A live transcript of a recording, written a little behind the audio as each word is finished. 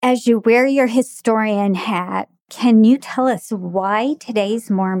As you wear your historian hat, can you tell us why today's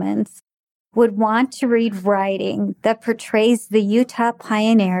Mormons would want to read writing that portrays the Utah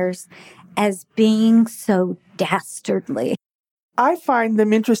pioneers as being so dastardly? I find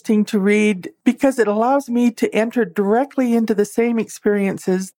them interesting to read because it allows me to enter directly into the same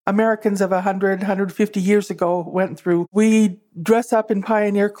experiences Americans of 100, 150 years ago went through. We dress up in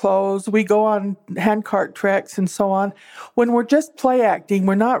pioneer clothes, we go on handcart treks and so on. When we're just play acting,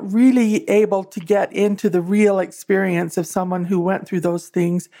 we're not really able to get into the real experience of someone who went through those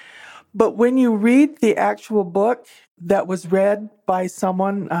things. But when you read the actual book that was read by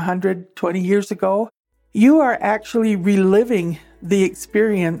someone 120 years ago, you are actually reliving the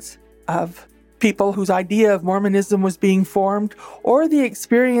experience of people whose idea of Mormonism was being formed, or the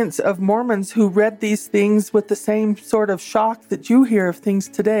experience of Mormons who read these things with the same sort of shock that you hear of things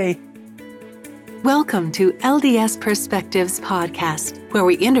today. Welcome to LDS Perspectives Podcast, where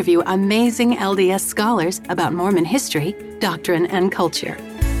we interview amazing LDS scholars about Mormon history, doctrine, and culture.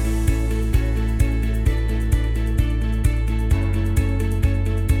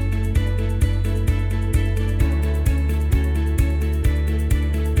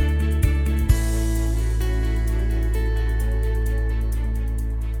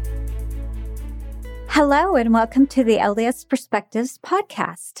 Hello, and welcome to the LDS Perspectives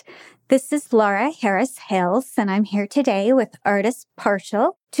Podcast. This is Laura Harris Hales, and I'm here today with Ardis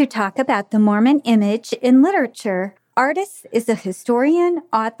Parshall to talk about the Mormon image in literature. Ardis is a historian,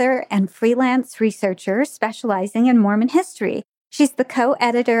 author, and freelance researcher specializing in Mormon history. She's the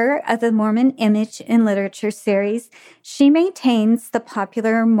co-editor of the Mormon Image in Literature series. She maintains the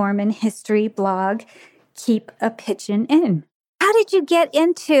popular Mormon history blog, Keep a Pitchin' In. How did you get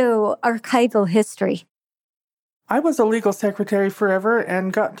into archival history? I was a legal secretary forever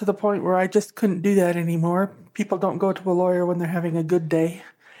and got to the point where I just couldn't do that anymore. People don't go to a lawyer when they're having a good day.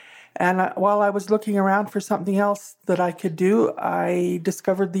 And while I was looking around for something else that I could do, I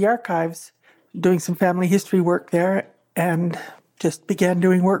discovered the archives, doing some family history work there, and just began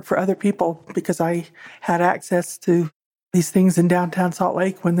doing work for other people because I had access to these things in downtown Salt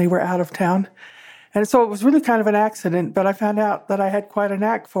Lake when they were out of town. And so it was really kind of an accident, but I found out that I had quite a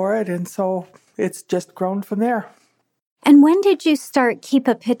knack for it, and so it's just grown from there. And when did you start Keep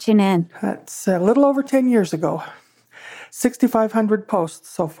a Pitchin' In? That's a little over 10 years ago. 6,500 posts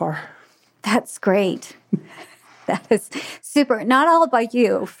so far. That's great. That is super. Not all by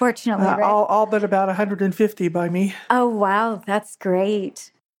you, fortunately, right? All but about 150 by me. Oh, wow. That's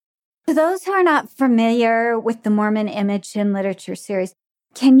great. For those who are not familiar with the Mormon Image in Literature series,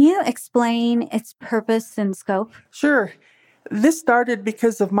 can you explain its purpose and scope? Sure. This started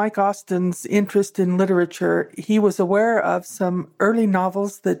because of Mike Austin's interest in literature. He was aware of some early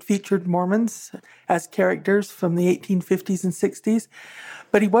novels that featured Mormons as characters from the 1850s and 60s,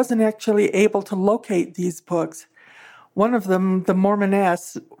 but he wasn't actually able to locate these books. One of them, The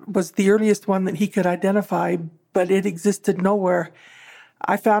Mormoness, was the earliest one that he could identify, but it existed nowhere.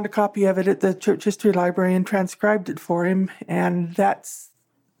 I found a copy of it at the Church History Library and transcribed it for him, and that's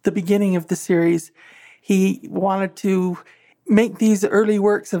the beginning of the series. He wanted to make these early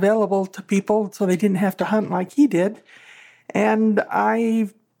works available to people so they didn't have to hunt like he did. And I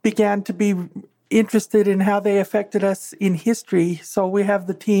began to be interested in how they affected us in history. So we have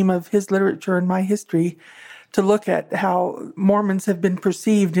the team of his literature and my history to look at how Mormons have been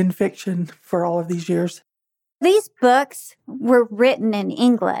perceived in fiction for all of these years. These books were written in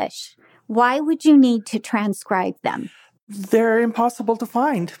English. Why would you need to transcribe them? They're impossible to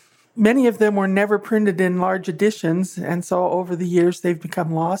find. Many of them were never printed in large editions, and so over the years they've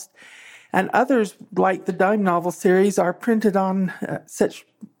become lost. And others, like the dime novel series, are printed on such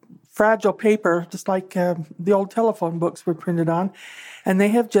fragile paper, just like the old telephone books were printed on, and they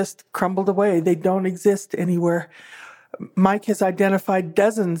have just crumbled away. They don't exist anywhere. Mike has identified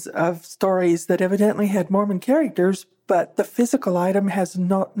dozens of stories that evidently had Mormon characters, but the physical item has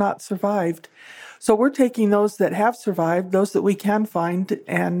not survived. So we're taking those that have survived, those that we can find,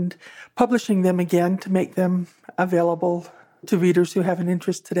 and publishing them again to make them available to readers who have an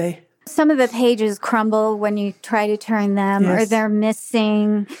interest today. Some of the pages crumble when you try to turn them, yes, or they're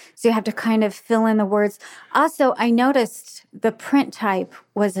missing, so you have to kind of fill in the words. Also, I noticed the print type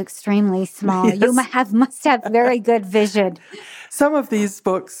was extremely small. Yes. You must have very good vision. Some of these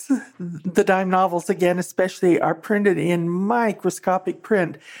books, the dime novels again especially, are printed in microscopic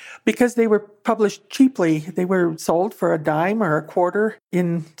print because they were published cheaply. They were sold for a dime or a quarter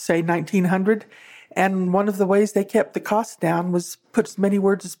in, say, 1900. And one of the ways they kept the cost down was put as many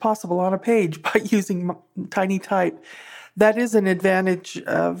words as possible on a page by using tiny type. That is an advantage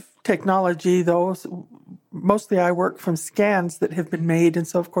of technology, though. mostly I work from scans that have been made, and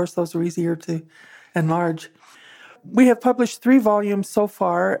so of course those are easier to enlarge. We have published 3 volumes so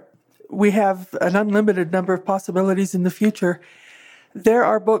far. We have an unlimited number of possibilities in the future. There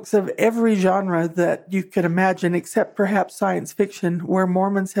are books of every genre that you can imagine, except perhaps science fiction, where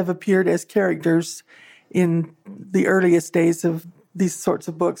Mormons have appeared as characters in the earliest days of these sorts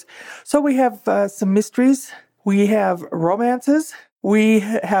of books. So we have some mysteries. We have romances. We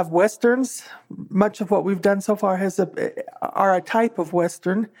have Westerns. Much of what we've done so far are a type of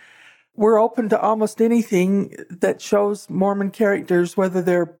Western. We're open to almost anything that shows Mormon characters, whether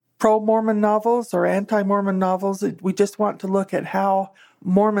they're pro-Mormon novels or anti-Mormon novels. We just want to look at how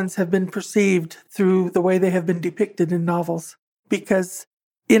Mormons have been perceived through the way they have been depicted in novels. Because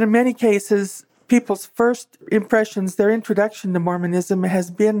in many cases, people's first impressions, their introduction to Mormonism has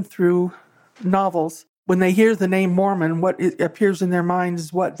been through novels. When they hear the name Mormon, what appears in their mind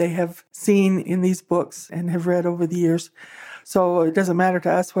is what they have seen in these books and have read over the years. So it doesn't matter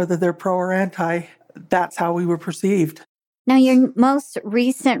to us whether they're pro or anti. That's how we were perceived. Now, your most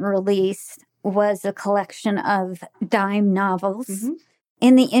recent release was a collection of dime novels. Mm-hmm.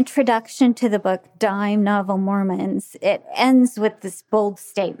 In the introduction to the book, Dime Novel Mormons, it ends with this bold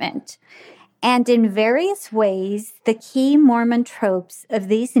statement. And in various ways, the key Mormon tropes of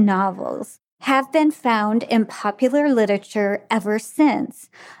these novels have been found in popular literature ever since.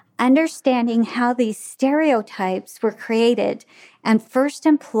 Understanding how these stereotypes were created and first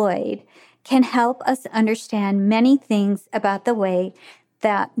employed can help us understand many things about the way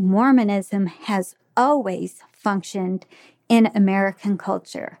that Mormonism has always functioned in American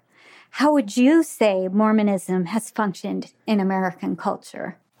culture. How would you say Mormonism has functioned in American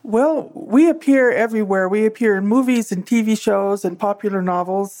culture? Well, we appear everywhere. We appear in movies and TV shows and popular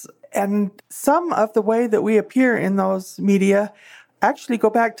novels, and some of the way that we appear in those media actually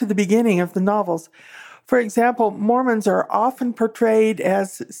go back to the beginning of the novels. For example, Mormons are often portrayed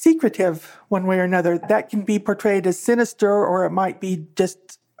as secretive one way or another. That can be portrayed as sinister, or it might be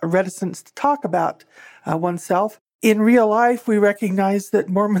just a reticence to talk about oneself. In real life, we recognize that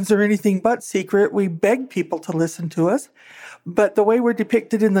Mormons are anything but secret. We beg people to listen to us. But the way we're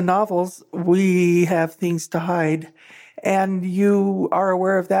depicted in the novels, we have things to hide. And you are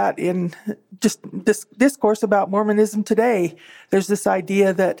aware of that in just this discourse about Mormonism today. There's this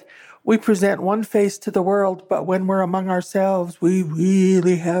idea that we present one face to the world, but when we're among ourselves, we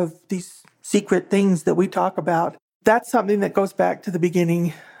really have these secret things that we talk about. That's something that goes back to the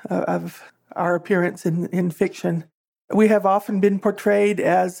beginning of our appearance in fiction. We have often been portrayed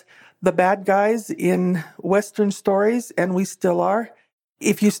as the bad guys in Western stories, and we still are.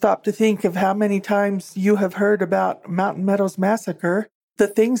 If you stop to think of how many times you have heard about Mountain Meadows Massacre, the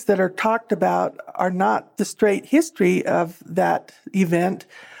things that are talked about are not the straight history of that event,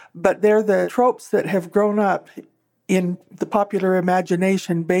 but they're the tropes that have grown up in the popular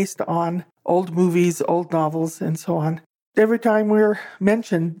imagination based on old movies, old novels, and so on. Every time we're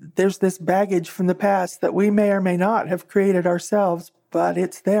mentioned, there's this baggage from the past that we may or may not have created ourselves, but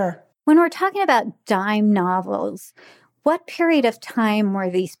it's there. When we're talking about dime novels, what period of time were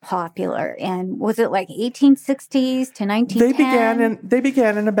these popular? And was it like 1860s to 1910? They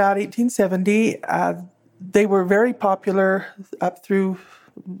began in about 1870. They were very popular up through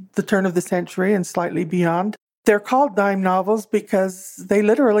the turn of the century and slightly beyond. They're called dime novels because they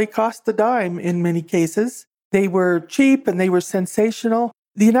literally cost a dime in many cases. They were cheap and they were sensational.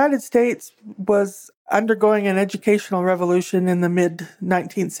 The United States was undergoing an educational revolution in the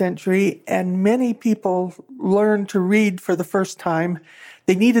mid-19th century, and many people learned to read for the first time.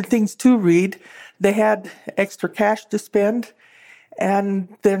 They needed things to read. They had extra cash to spend, and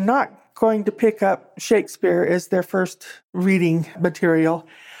they're not going to pick up Shakespeare as their first reading material.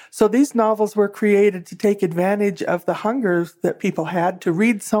 So these novels were created to take advantage of the hunger that people had to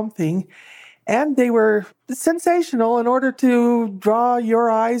read something, and they were sensational in order to draw your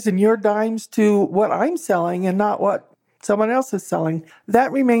eyes and your dimes to what I'm selling and not what someone else is selling.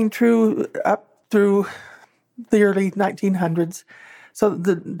 That remained true up through the early 1900s. So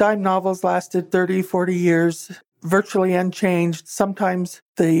the dime novels lasted 30, 40 years, virtually unchanged. Sometimes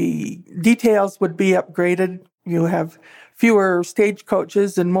the details would be upgraded. You have fewer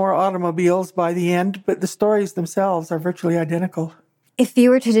stagecoaches and more automobiles by the end, but the stories themselves are virtually identical. If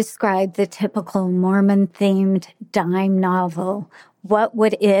you were to describe the typical Mormon-themed dime novel, what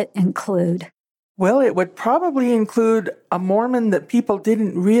would it include? Well, it would probably include a Mormon that people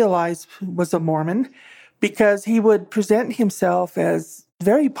didn't realize was a Mormon, because he would present himself as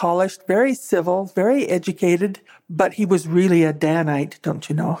very polished, very civil, very educated, but he was really a Danite, don't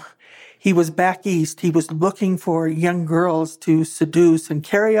you know? he was back east. He was looking for young girls to seduce and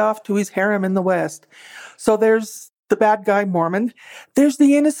carry off to his harem in the West. So there's the bad guy Mormon. There's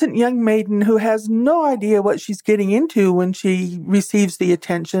the innocent young maiden who has no idea what she's getting into when she receives the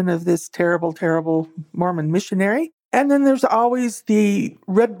attention of this terrible, terrible Mormon missionary. And then there's always the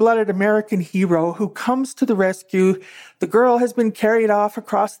red-blooded American hero who comes to the rescue. The girl has been carried off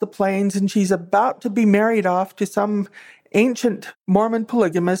across the plains, and she's about to be married off to some ancient Mormon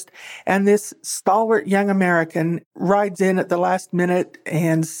polygamist, and this stalwart young American rides in at the last minute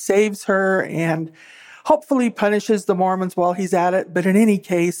and saves her and hopefully punishes the Mormons while he's at it. But in any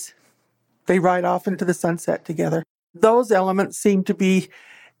case, they ride off into the sunset together. Those elements seem to be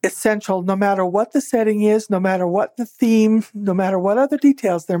essential no matter what the setting is, no matter what the theme, no matter what other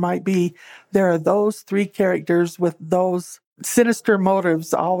details there might be. There are those three characters with those sinister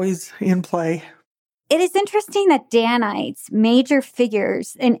motives always in play. It is interesting that Danites, major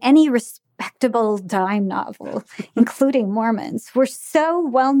figures in any respectable dime novel, including Mormons, were so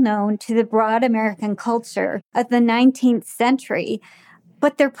well known to the broad American culture of the 19th century,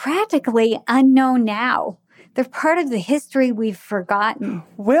 but they're practically unknown now. They're part of the history we've forgotten.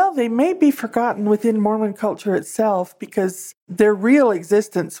 Well, they may be forgotten within Mormon culture itself because their real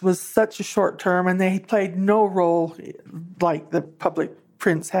existence was such a short term and they played no role like the public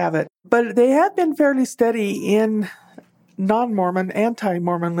prints have it. But they have been fairly steady in non-Mormon,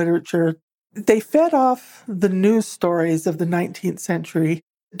 anti-Mormon literature. They fed off the news stories of the 19th century.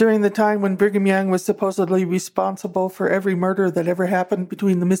 During the time when Brigham Young was supposedly responsible for every murder that ever happened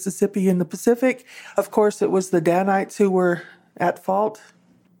between the Mississippi and the Pacific, of course, it was the Danites who were at fault.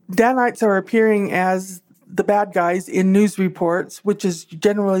 Danites are appearing as the bad guys in news reports, which is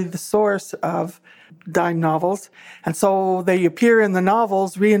generally the source of dime novels. And so they appear in the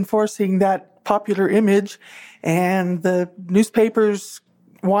novels reinforcing that popular image, and the newspapers,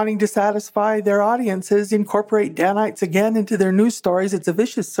 wanting to satisfy their audiences, incorporate Danites again into their news stories. It's a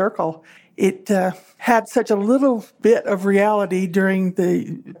vicious circle. It had such a little bit of reality during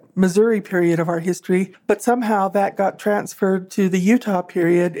the Missouri period of our history, but somehow that got transferred to the Utah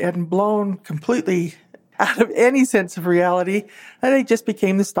period and blown completely out of any sense of reality, and they just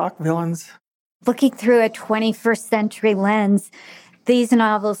became the stock villains. Looking through a 21st century lens, these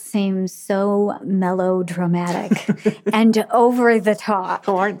novels seem so melodramatic and over the top.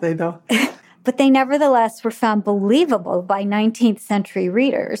 Oh, aren't they, though? But they nevertheless were found believable by 19th century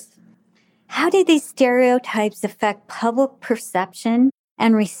readers. How did these stereotypes affect public perception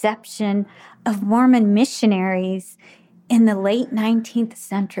and reception of Mormon missionaries in the late 19th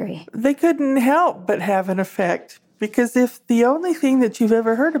century? They couldn't help but have an effect, because if the only thing that you've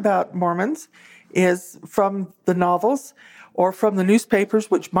ever heard about Mormons is from the novels or from the newspapers,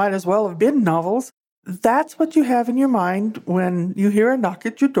 which might as well have been novels, that's what you have in your mind when you hear a knock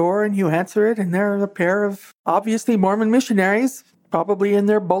at your door and you answer it, and there are a pair of obviously Mormon missionaries, probably in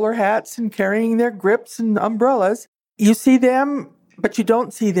their bowler hats and carrying their grips and umbrellas. You see them, but you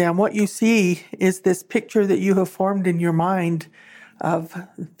don't see them. What you see is this picture that you have formed in your mind of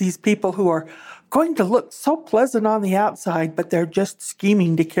these people who are going to look so pleasant on the outside, but they're just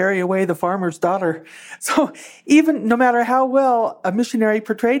scheming to carry away the farmer's daughter. So even no matter how well a missionary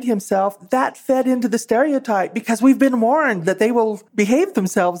portrayed himself, that fed into the stereotype because we've been warned that they will behave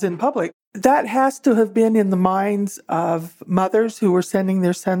themselves in public. That has to have been in the minds of mothers who were sending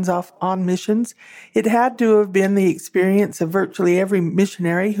their sons off on missions. It had to have been the experience of virtually every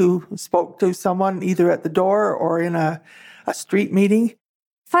missionary who spoke to someone either at the door or in a street meeting.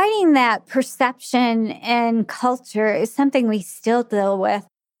 Fighting that perception and culture is something we still deal with,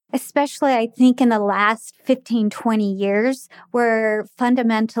 especially, I think, in the last 15, 20 years, where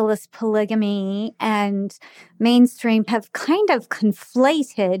fundamentalist polygamy and mainstream have kind of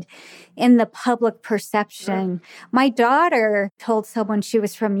conflated in the public perception. My daughter told someone she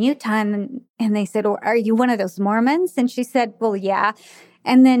was from Utah, and they said, "Oh, are you one of those Mormons?" And she said, "Well, yeah."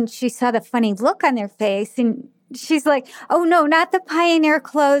 And then she saw the funny look on their face, and she's like, "Oh, no, not the pioneer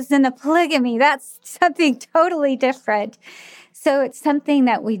clothes and the polygamy. That's something totally different." So it's something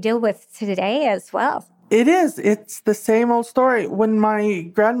that we deal with today as well. It is. It's the same old story. When my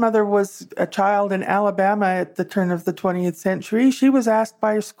grandmother was a child in Alabama at the turn of the 20th century, she was asked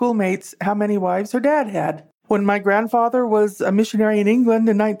by her schoolmates how many wives her dad had. When my grandfather was a missionary in England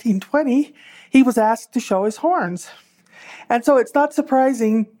in 1920, he was asked to show his horns. And so it's not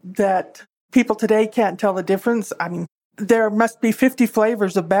surprising that people today can't tell the difference. I mean, there must be 50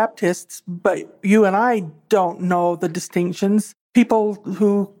 flavors of Baptists, but you and I don't know the distinctions. People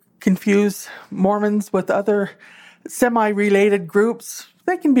who confuse Mormons with other semi-related groups,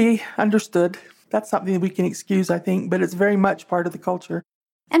 they can be understood. That's something that we can excuse, I think, but it's very much part of the culture.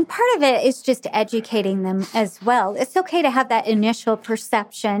 And part of it is just educating them as well. It's okay to have that initial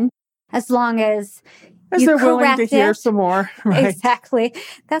perception as long as you they're willing to hear it. some more. Right? Exactly.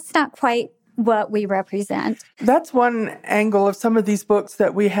 That's not quite what we represent. That's one angle of some of these books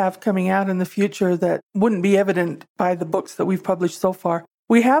that we have coming out in the future that wouldn't be evident by the books that we've published so far.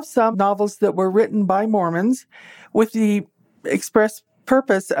 We have some novels that were written by Mormons with the express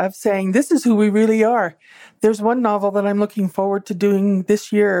purpose of saying, this is who we really are. There's one novel that I'm looking forward to doing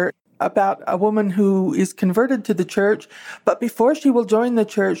this year about a woman who is converted to the church, but before she will join the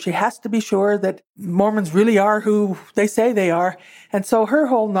church, she has to be sure that Mormons really are who they say they are. And so her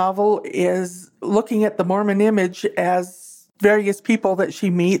whole novel is looking at the Mormon image as various people that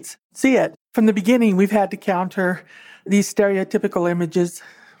she meets see it. From the beginning, we've had to counter these stereotypical images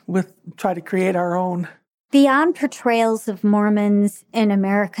try to create our own. Beyond portrayals of Mormons in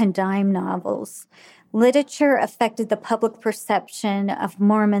American dime novels, literature affected the public perception of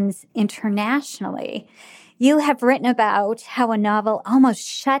Mormons internationally. You have written about how a novel almost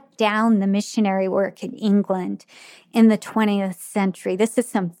shut down the missionary work in England in the 20th century. This is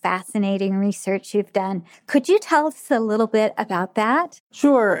some fascinating research you've done. Could you tell us a little bit about that?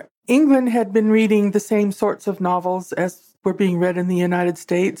 Sure. England had been reading the same sorts of novels as were being read in the United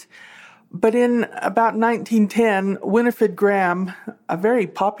States. But in about 1910, Winifred Graham, a very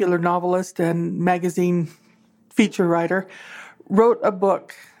popular novelist and magazine feature writer, wrote a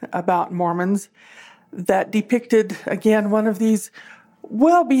book about Mormons that depicted, again, one of these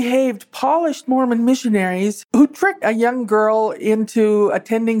well-behaved, polished Mormon missionaries who tricked a young girl into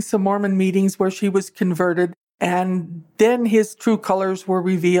attending some Mormon meetings where she was converted. And then his true colors were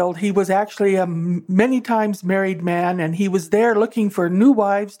revealed. He was actually a many times married man, and he was there looking for new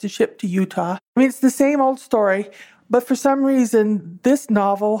wives to ship to Utah. I mean, it's the same old story, but for some reason, this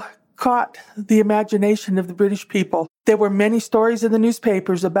novel caught the imagination of the British people. There were many stories in the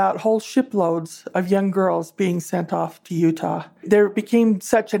newspapers about whole shiploads of young girls being sent off to Utah. There became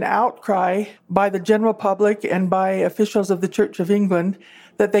such an outcry by the general public and by officials of the Church of England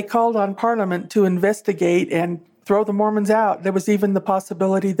that they called on Parliament to investigate and throw the Mormons out. There was even the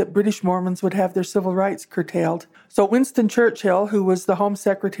possibility that British Mormons would have their civil rights curtailed. So Winston Churchill, who was the Home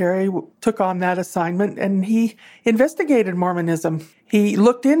Secretary, took on that assignment, and he investigated Mormonism. He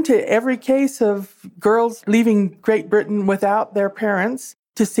looked into every case of girls leaving Great Britain without their parents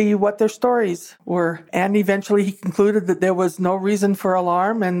to see what their stories were. And eventually he concluded that there was no reason for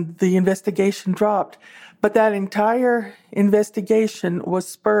alarm, and the investigation dropped. But that entire investigation was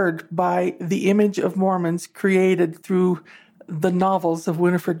spurred by the image of Mormons created through the novels of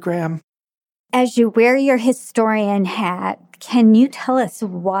Winifred Graham. As you wear your historian hat, can you tell us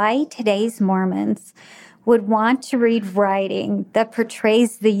why today's Mormons would want to read writing that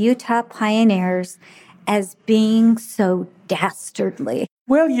portrays the Utah pioneers as being so dastardly?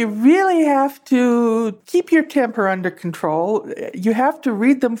 Well, you really have to keep your temper under control. You have to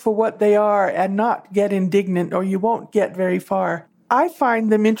read them for what they are and not get indignant, or you won't get very far. I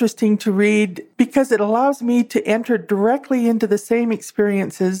find them interesting to read because it allows me to enter directly into the same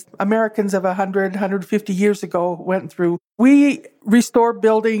experiences Americans of 100, 150 years ago went through. We restore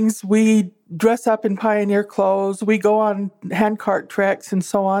buildings, we dress up in pioneer clothes, we go on handcart treks and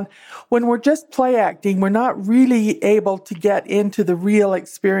so on. When we're just play acting, we're not really able to get into the real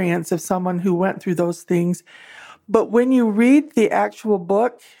experience of someone who went through those things. But when you read the actual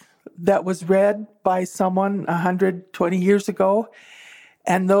book that was read by someone 120 years ago,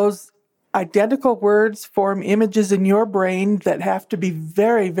 and those identical words form images in your brain that have to be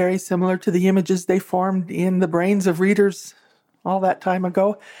very, very similar to the images they formed in the brains of readers all that time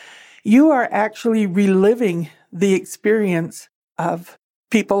ago, you are actually reliving the experience of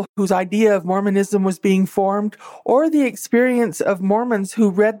people whose idea of Mormonism was being formed, or the experience of Mormons who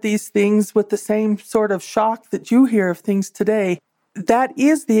read these things with the same sort of shock that you hear of things today. That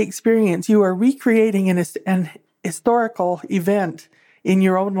is the experience. You are recreating an historical event in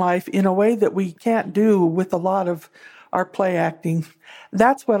your own life in a way that we can't do with a lot of our play acting.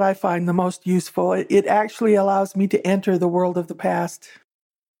 That's what I find the most useful. It actually allows me to enter the world of the past.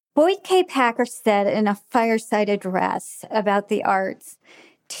 Boyd K. Packer said in a fireside address about the arts,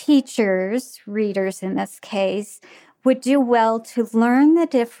 teachers, readers in this case, would do well to learn the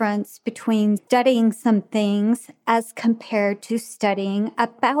difference between studying some things as compared to studying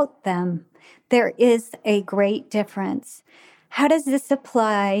about them. There is a great difference. How does this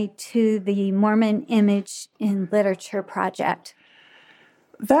apply to the Mormon Image in Literature project?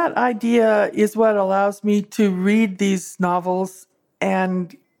 That idea is what allows me to read these novels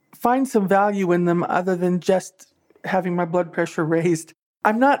and find some value in them other than just having my blood pressure raised.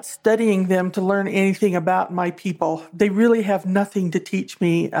 I'm not studying them to learn anything about my people. They really have nothing to teach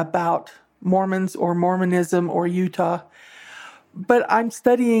me about Mormons or Mormonism or Utah. But I'm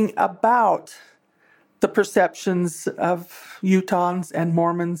studying about the perceptions of Utahns and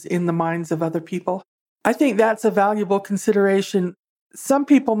Mormons in the minds of other people. I think that's a valuable consideration. Some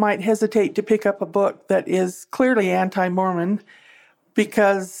people might hesitate to pick up a book that is clearly anti-Mormon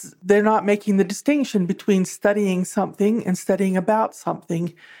because they're not making the distinction between studying something and studying about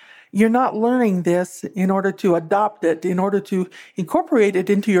something. You're not learning this in order to adopt it, in order to incorporate it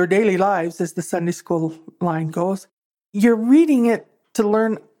into your daily lives, as the Sunday school line goes. You're reading it to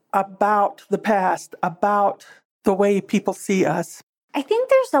learn about the past, about the way people see us. I think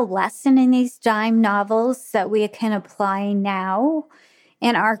there's a lesson in these dime novels that we can apply now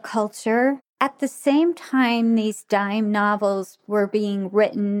in our culture. At the same time these dime novels were being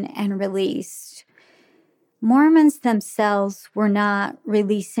written and released, Mormons themselves were not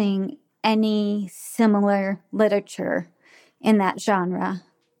releasing any similar literature in that genre,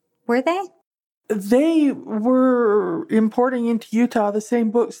 were they? They were importing into Utah the same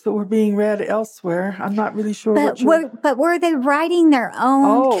books that were being read elsewhere. I'm not really sure. But were they writing their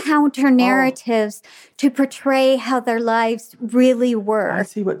own counter narratives to portray how their lives really were? I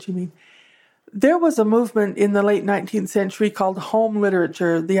see what you mean. There was a movement in the late 19th century called home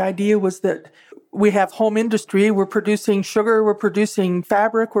literature. The idea was that we have home industry. We're producing sugar. We're producing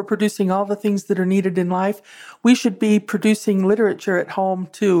fabric. We're producing all the things that are needed in life. We should be producing literature at home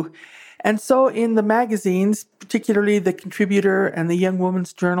too. And so in the magazines, particularly the Contributor and the Young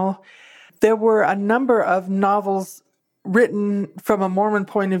Woman's Journal, there were a number of novels written from a Mormon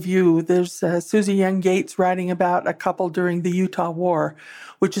point of view. There's Susie Young Gates writing about a couple during the Utah War,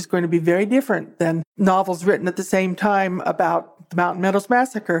 which is going to be very different than novels written at the same time about the Mountain Meadows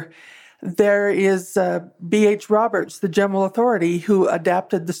Massacre. There is B.H. Roberts, the General Authority, who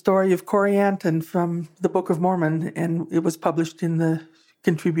adapted the story of Corianton from the Book of Mormon, and it was published in the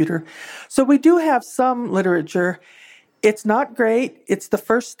Contributor. So we do have some literature. It's not great. It's the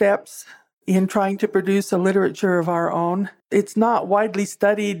first steps in trying to produce a literature of our own. It's not widely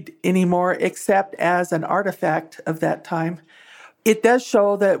studied anymore except as an artifact of that time. It does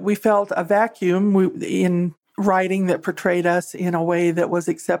show that we felt a vacuum in writing that portrayed us in a way that was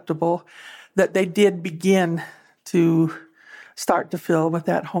acceptable, that they did begin to start to fill with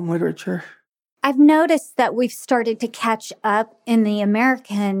that home literature. I've noticed that we've started to catch up in the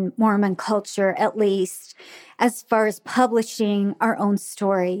American Mormon culture, at least, as far as publishing our own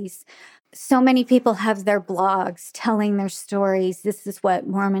stories. So many people have their blogs telling their stories. This is what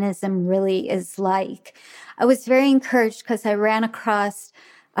Mormonism really is like. I was very encouraged because I ran across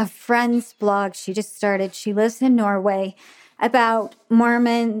a friend's blog she just started. She lives in Norway, about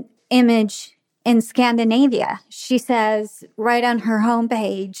Mormon image in Scandinavia. She says right on her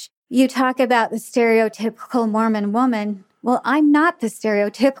homepage, you talk about the stereotypical Mormon woman. Well, I'm not the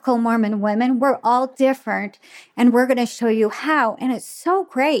stereotypical Mormon woman. We're all different, and we're going to show you how. And it's so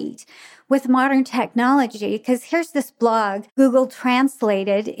great with modern technology, because here's this blog, Google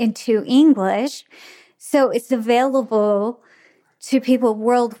translated into English, so it's available to people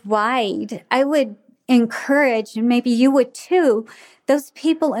worldwide. I would encourage, and maybe you would too, those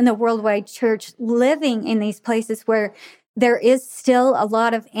people in the worldwide church living in these places where there is still a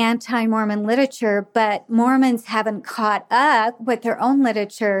lot of anti-Mormon literature, but Mormons haven't caught up with their own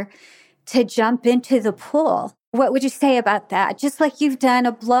literature to jump into the pool. What would you say about that? Just like you've done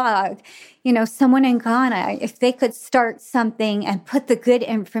a blog, someone in Ghana, if they could start something and put the good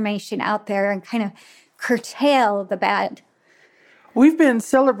information out there and kind of curtail the bad. We've been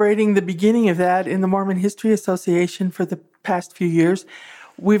celebrating the beginning of that in the Mormon History Association for the past few years.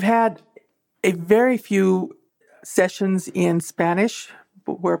 We've had a very few sessions in Spanish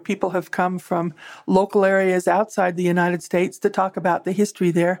where people have come from local areas outside the United States to talk about the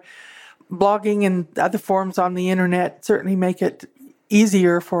history there. Blogging and other forums on the internet certainly make it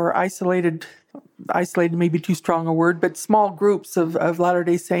easier for isolated may be too strong a word, but small groups of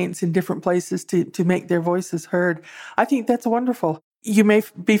Latter-day Saints in different places to make their voices heard. I think that's wonderful. You may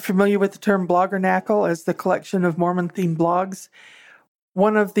be familiar with the term Bloggernacle as the collection of Mormon-themed blogs.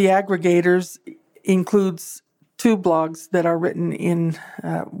 One of the aggregators includes two blogs that are written in,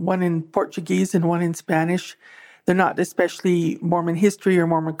 one in Portuguese and one in Spanish. They're not especially Mormon history or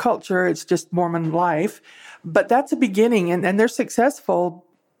Mormon culture, it's just Mormon life. But that's a beginning, and they're successful.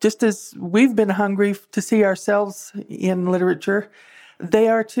 Just as we've been hungry to see ourselves in literature, they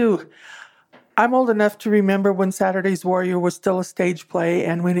are too. I'm old enough to remember when Saturday's Warrior was still a stage play,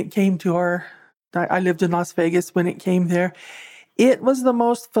 and when it came to I lived in Las Vegas when it came there. It was the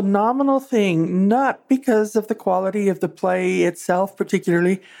most phenomenal thing, not because of the quality of the play itself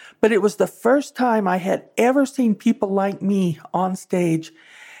particularly, but it was the first time I had ever seen people like me on stage.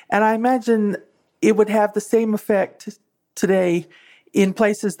 And I imagine it would have the same effect today in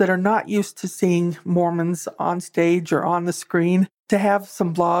places that are not used to seeing Mormons on stage or on the screen, to have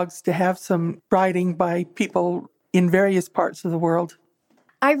some blogs, to have some writing by people in various parts of the world.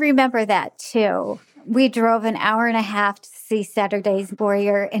 I remember that too. We drove an hour and a half to see Saturday's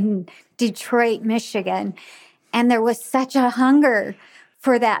Warrior in Detroit, Michigan. And there was such a hunger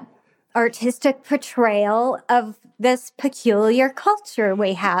for that artistic portrayal of this peculiar culture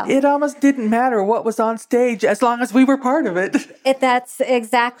we have. It almost didn't matter what was on stage as long as we were part of it. That's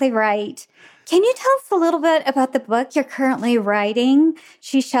exactly right. Can you tell us a little bit about the book you're currently writing,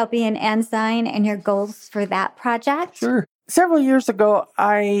 She Shall Be an Ensign, and your goals for that project? Sure. Several years ago,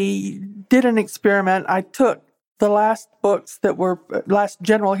 I did an experiment. I took the last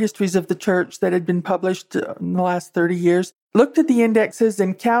general histories of the church that had been published in the last 30 years, looked at the indexes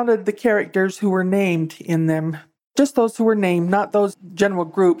and counted the characters who were named in them. Just those who were named, not those general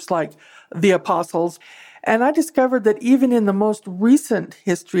groups like the apostles. And I discovered that even in the most recent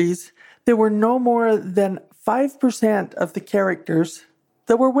histories, there were no more than 5% of the characters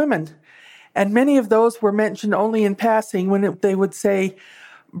that were women. And many of those were mentioned only in passing when they would say,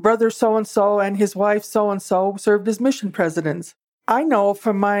 Brother so-and-so and his wife so-and-so served as mission presidents. I know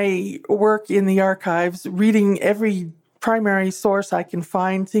from my work in the archives, reading every primary source I can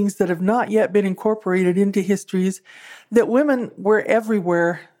find, things that have not yet been incorporated into histories, that women were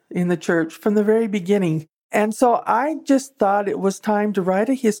everywhere in the church from the very beginning. And so I just thought it was time to write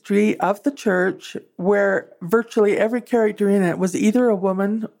a history of the church where virtually every character in it was either a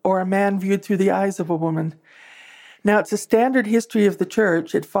woman or a man viewed through the eyes of a woman. Now, it's a standard history of the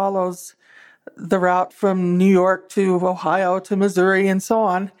church. It follows the route from New York to Ohio to Missouri and so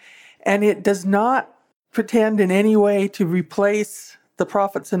on. And it does not pretend in any way to replace the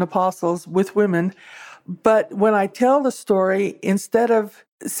prophets and apostles with women. But when I tell the story, instead of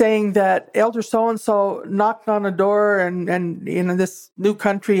saying that elder so-and-so knocked on a door and in this new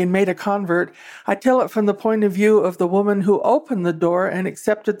country and made a convert, I tell it from the point of view of the woman who opened the door and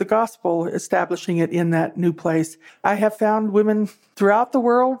accepted the gospel, establishing it in that new place. I have found women throughout the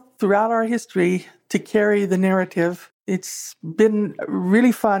world, throughout our history, to carry the narrative. It's been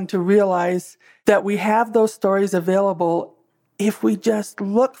really fun to realize that we have those stories available if we just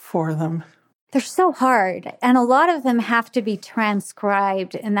look for them. They're so hard, and a lot of them have to be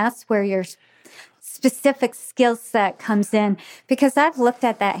transcribed, and that's where your specific skill set comes in, because I've looked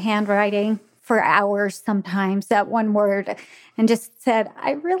at that handwriting for hours sometimes, that one word, and just said,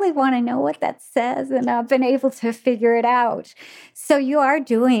 I really want to know what that says, and I've been able to figure it out. So you are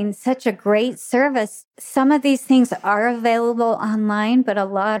doing such a great service. Some of these things are available online, but a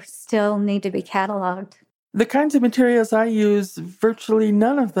lot still need to be cataloged. The kinds of materials I use, virtually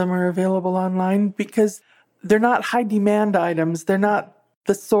none of them are available online because they're not high-demand items. They're not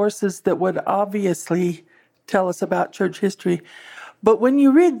the sources that would obviously tell us about church history. But when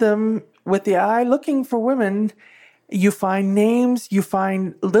you read them with the eye looking for women, you find names, you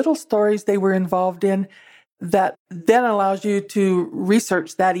find little stories they were involved in that then allows you to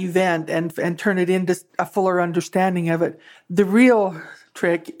research that event and turn it into a fuller understanding of it. The real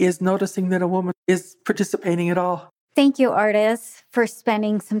trick is noticing that a woman is participating at all. Thank you, Artis, for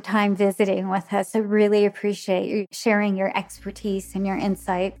spending some time visiting with us. I really appreciate you sharing your expertise and your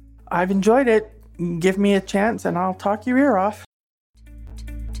insight. I've enjoyed it. Give me a chance and I'll talk your ear off.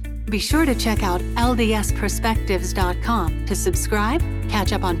 Be sure to check out ldsperspectives.com to subscribe,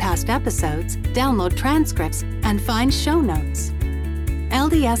 catch up on past episodes, download transcripts, and find show notes.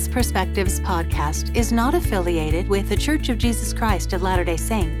 LDS Perspectives Podcast is not affiliated with The Church of Jesus Christ of Latter-day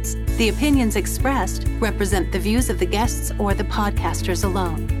Saints. The opinions expressed represent the views of the guests or the podcasters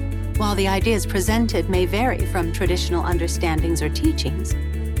alone. While the ideas presented may vary from traditional understandings or teachings,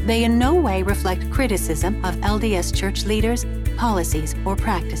 they in no way reflect criticism of LDS church leaders, policies, or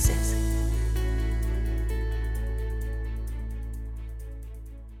practices.